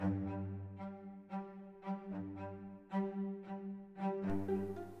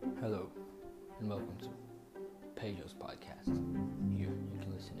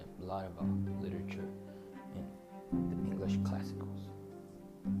lot about literature and the English classicals.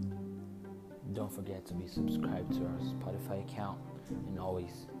 Don't forget to be subscribed to our Spotify account and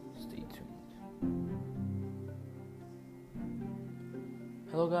always stay tuned.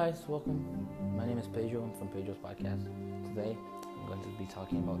 Hello guys, welcome. My name is Pedro. I'm from Pedro's podcast. Today I'm going to be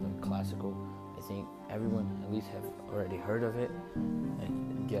talking about the classical. I think everyone at least have already heard of it.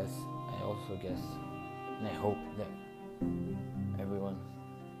 I also guess and I hope that everyone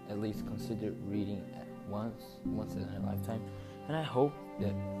at least consider reading it once in their lifetime. And I hope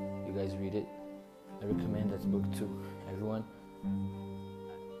that you guys read it. I recommend this book to everyone.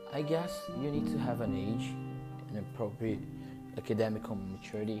 I guess you need to have an age, an appropriate academical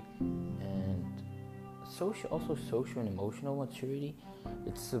maturity, and social and emotional maturity.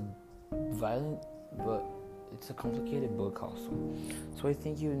 It's a violent, but it's a complicated book also. So I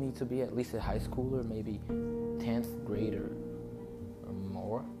think you need to be at least a high schooler, maybe 10th grade or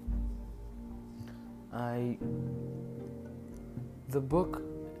more. The book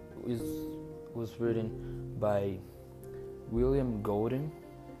was written by William Golding.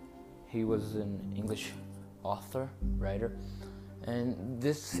 He was an English author, writer, and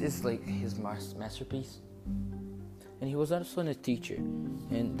this is like his masterpiece. And he was also a teacher,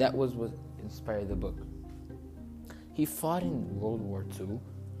 and that was what inspired the book. He fought in World War II,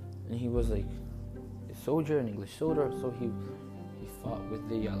 and he was like a soldier, an English soldier, so he fought with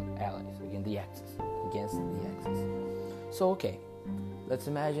the Allies against the Axis. So okay, let's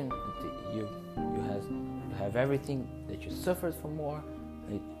imagine that you have everything that you suffered from war.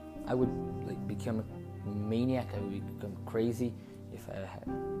 Like, I would become a maniac. I would become crazy if I had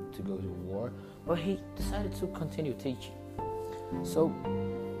to go to war. But he decided to continue teaching. So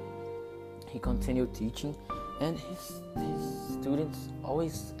he continued teaching, and his students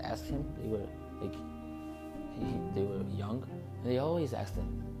always asked him. They were young, and they always asked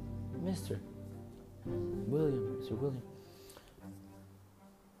him, Mr. William,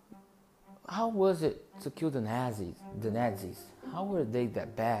 how was it to kill the Nazis? How were they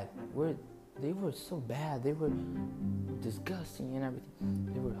that bad? They were so bad. They were disgusting and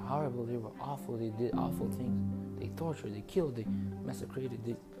everything. They were horrible. They were awful. They did awful things. They tortured. They killed. They massacred.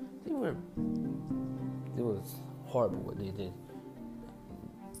 It was horrible what they did.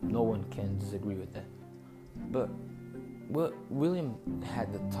 No one can disagree with that. But what William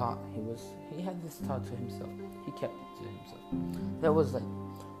had the thought, he had this thought to himself. He kept it to himself. That was like,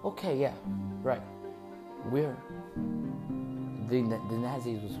 okay, yeah, right. The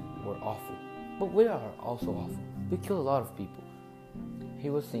Nazis were awful, but we are also awful. We killed a lot of people. He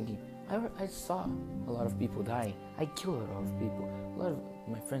was thinking, I saw a lot of people dying. I killed a lot of people. A lot of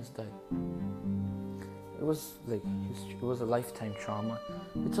my friends died. It was a lifetime trauma.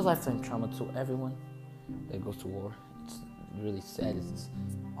 It's a lifetime trauma to everyone that goes to war. It's really sad. It's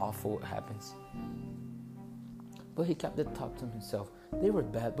awful what happens. But he kept the thought to himself. They were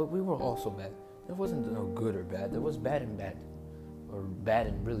bad, but we were also bad. There wasn't no good or bad. There was bad and bad, or bad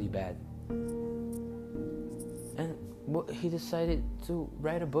and really bad. And he decided to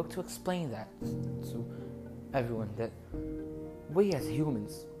write a book to explain that to everyone, that we as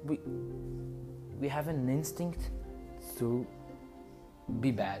humans, we have an instinct to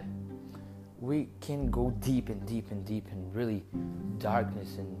be bad. We can go deep and really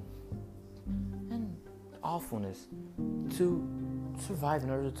darkness and awfulness to survive,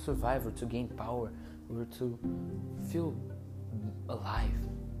 in order to survive or to gain power or to feel alive.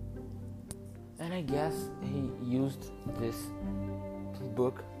 And I guess he used this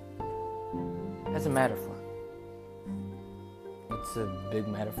book as a metaphor. It's a big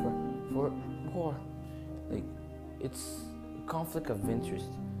metaphor for war. Like, it's a conflict of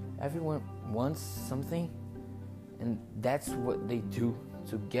interest. Everyone wants something, and that's what they do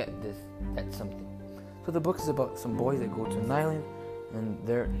to get that something. So the book is about some boys that go to an island, and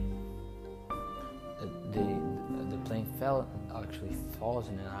the plane falls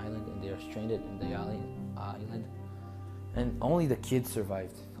in an island, and they are stranded in the island. And only the kids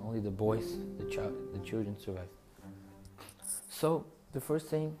survived. Only the boys, the children survived. So the first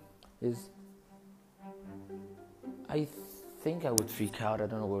thing is, I think I would freak out. I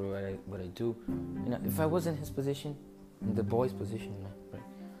don't know what I do. If I was in his position, in the boy's position, right?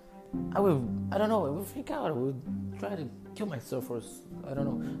 I would freak out. I would try to kill myself, or I don't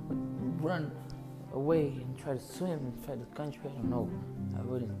know, run away and try to swim and fight the country. I don't know. I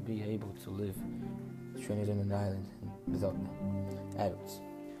wouldn't be able to live stranded in an island without adults.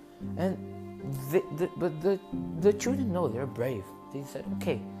 And the children know, they're brave. They said,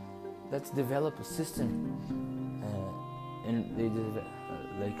 okay, let's develop a system, and they did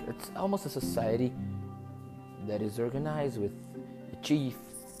it's almost a society that is organized with a chief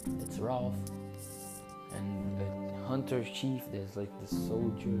it's Ralph, and the hunter chief. There's like the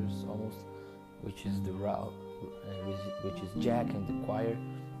soldiers almost, which is the Ralph, which is Jack and the choir.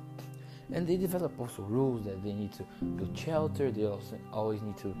 And they develop also rules that they need to build shelter. They also always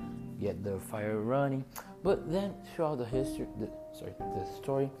need to get the fire running. But then throughout the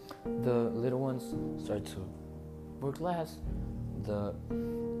story, the little ones start to work less.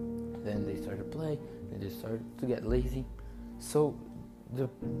 Then they start to play. Then they start to get lazy. So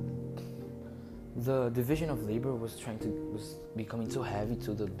the division of labor was becoming too heavy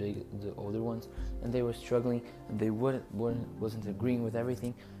to the older ones, and they were struggling, and they wasn't agreeing with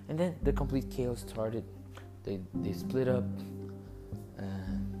everything. And then the complete chaos started. They split up,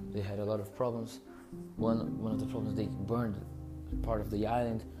 and they had a lot of problems. One of the problems, they burned part of the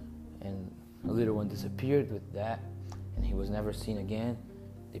island, and a little one disappeared with that, and he was never seen again.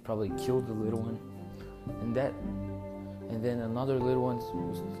 They probably killed the little one, and then another little one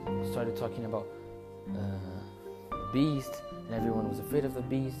started talking about beast, and everyone was afraid of the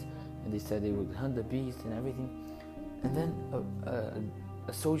beast, and they said they would hunt the beast and everything. And then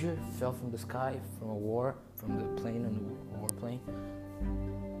a soldier fell from the sky from the war plane,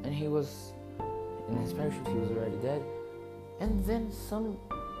 and he was in his parachute. He was already dead. And then some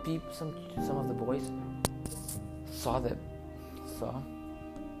of the boys saw the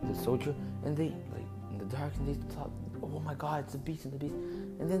soldier, and they like in the dark, and they thought, oh my God, it's a beast,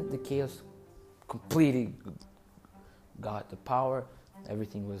 and then the chaos completely got the power.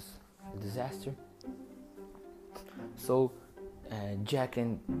 Everything was a disaster. So Jack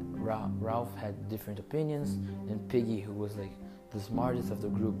and Ralph had different opinions, and Piggy, who was like the smartest of the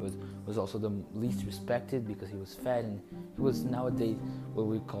group, but was also the least respected because he was fat, and he was nowadays what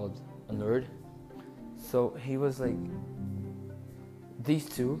we called a nerd. So he was like, these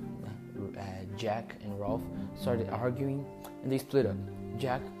two, Jack and Ralph, started arguing, and they split up.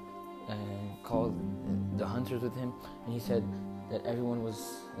 Jack called the hunters with him, and he said that everyone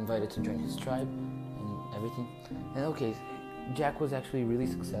was invited to join his tribe and everything. And okay, Jack was actually really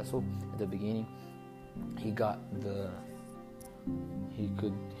successful at the beginning.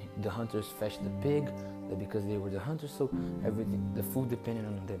 The hunters fetched the pig, because they were the hunters, so the food depended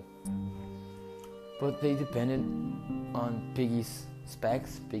on them. But they depended on Piggy's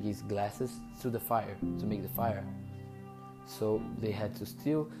specs, Piggy's glasses, to make the fire. So they had to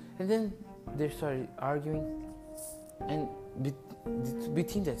steal, and then they started arguing. And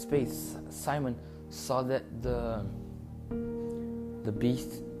between that space, Simon saw that the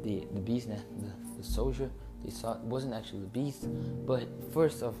soldier, they saw it wasn't actually the beast, but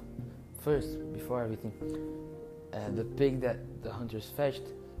first, before everything, the pig that the hunters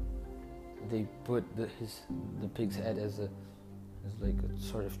fetched, they put the pig's head as like a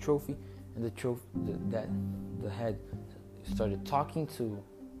sort of trophy, and the head started talking to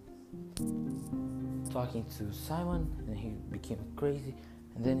Simon, and he became crazy.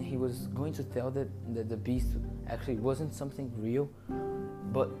 And then he was going to tell that the beast actually wasn't something real,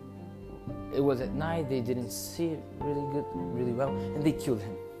 but it was at night. They didn't see it really well, and they killed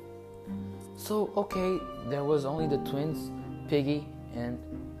him. So okay, there was only the twins, Piggy and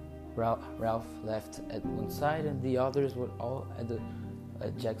Ralph, left at one side, and the others were all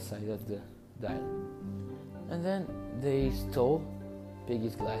at Jack's side of the island. And then they stole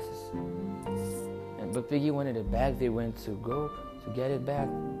Piggy's glasses, but Piggy wanted it back. They went to go to get it back,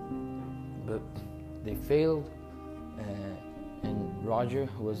 but they failed. And Roger,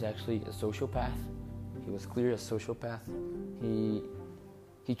 who was actually a sociopath, he was clearly a sociopath. He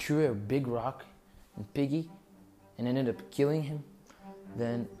threw a big rock at Piggy and ended up killing him.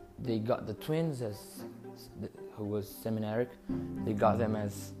 Then they got the twins, who was Sam and Eric. They got them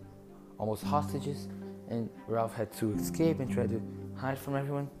as almost hostages, and Ralph had to escape and try to hide from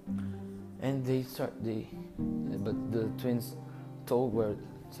everyone. And but the twins told where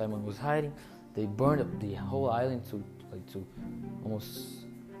Simon was hiding. They burned up the whole island to almost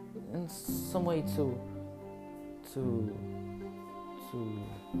in some way to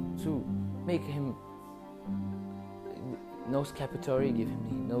make him no escapatory, give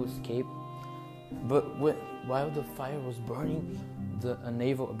him no escape. But while the fire was burning, a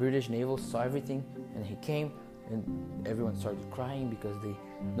British naval saw everything, and he came, and everyone started crying because they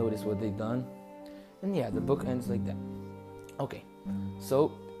noticed what they'd done. And yeah, the book ends like that. Okay,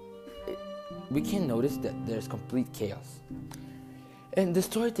 so we can notice that there's complete chaos, and the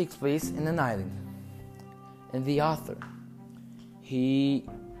story takes place in an island. And the author,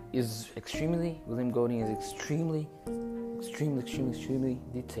 William Golding is extremely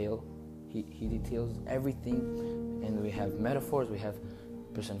detailed. He details everything, and we have metaphors, we have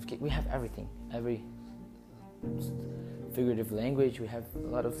personification, we have everything, figurative language. We have a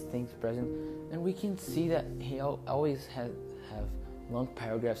lot of things present, and we can see that he always have long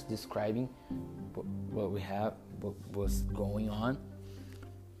paragraphs describing what was going on,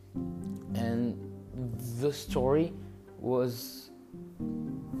 and the story was,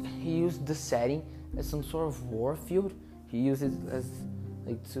 he used the setting as some sort of war field. He used it as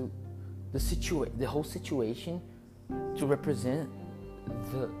the whole situation to represent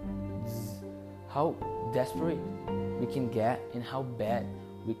how desperate we can get and how bad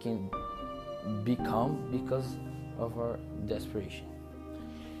we can become because of our desperation.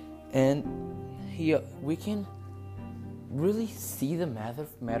 And here we can really see the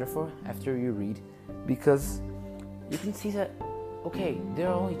metaphor after you read, because you can see that, okay, they're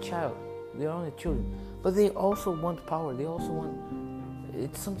only children, but they also want power. They also want,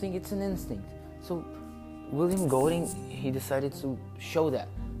 it's an instinct. So William Golding, he decided to show that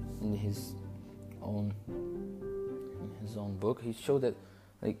in his own book. He showed that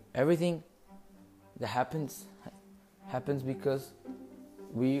everything that happens because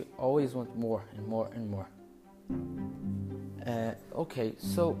we always want more and more and more. Okay,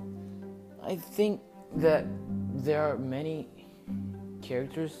 so I think that there are many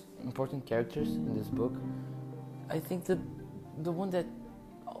important characters in this book. I think the one that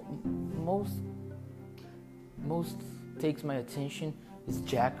most takes my attention is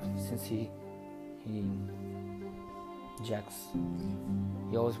Jack, since he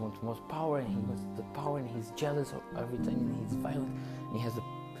always wants more power, and he wants the power, and he's jealous of everything, and he's violent, and he has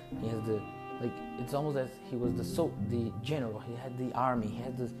the it's almost as he was the general. He had the army,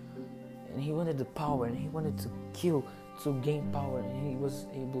 and he wanted the power, and he wanted to kill to gain power, and he was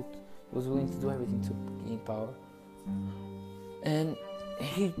willing to do everything to gain power. And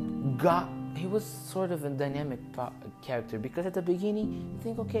he was sort of a dynamic character, because at the beginning you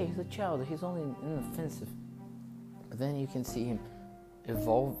think, okay, he's a child, he's only inoffensive, but then you can see him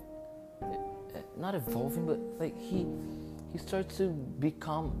not evolving, but he starts to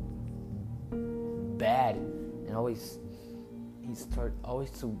become bad, and always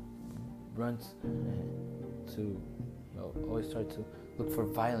to run always start to look for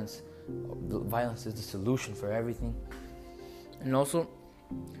violence. Violence is the solution for everything. And also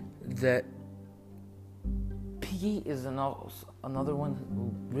that Piggy is another one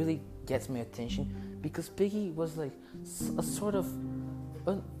who really gets my attention, because Piggy was a sort of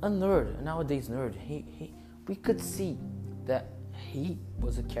a nerd, a nowadays nerd. We could see that he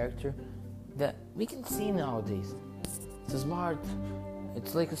was a character that we can see nowadays. It's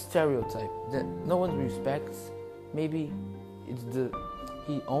it's like a stereotype that no one respects. Maybe he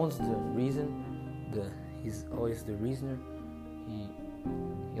owns the reason, he's always the reasoner. He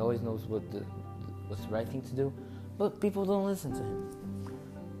always knows what's the right thing to do, but people don't listen to him.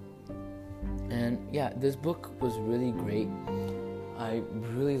 And yeah, this book was really great. I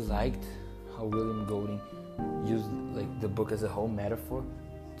really liked how William Golding used the book as a whole metaphor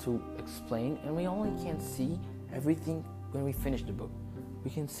to explain, and we only can see everything when we finish the book.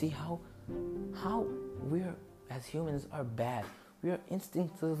 We can see how we as humans are bad. We are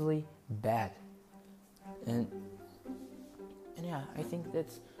instinctively bad, and yeah, I think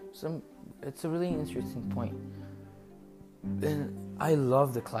it's a really interesting point. And I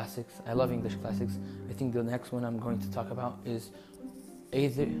love the classics. I love English classics. I think the next one I'm going to talk about is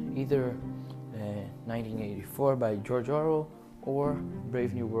either 1984 by George Orwell or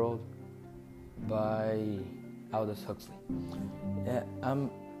Brave New World by Aldous Huxley. I'm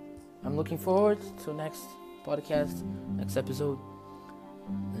looking forward to next podcast, next episode,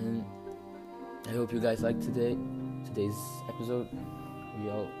 and I hope you guys liked today's episode.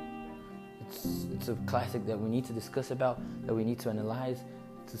 It's a classic that we need to discuss about, that we need to analyze,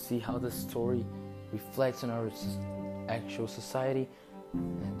 to see how the story reflects on our actual society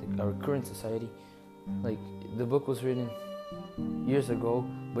and our current society. The book was written years ago,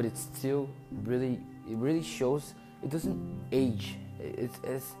 but it really shows it doesn't age. It's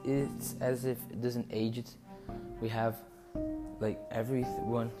as if it doesn't age. We have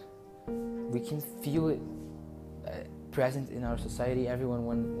everyone, we can feel it present in our society. Everyone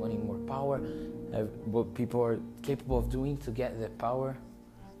wanting more power, what people are capable of doing to get that power.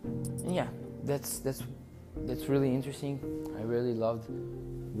 And yeah, that's really interesting. I really loved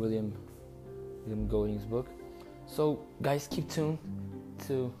William Golding's book. So guys, keep tuned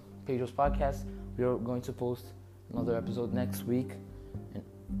to Pedro's podcast. We are going to post another episode next week, and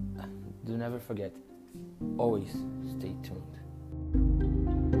do never forget, always stay tuned.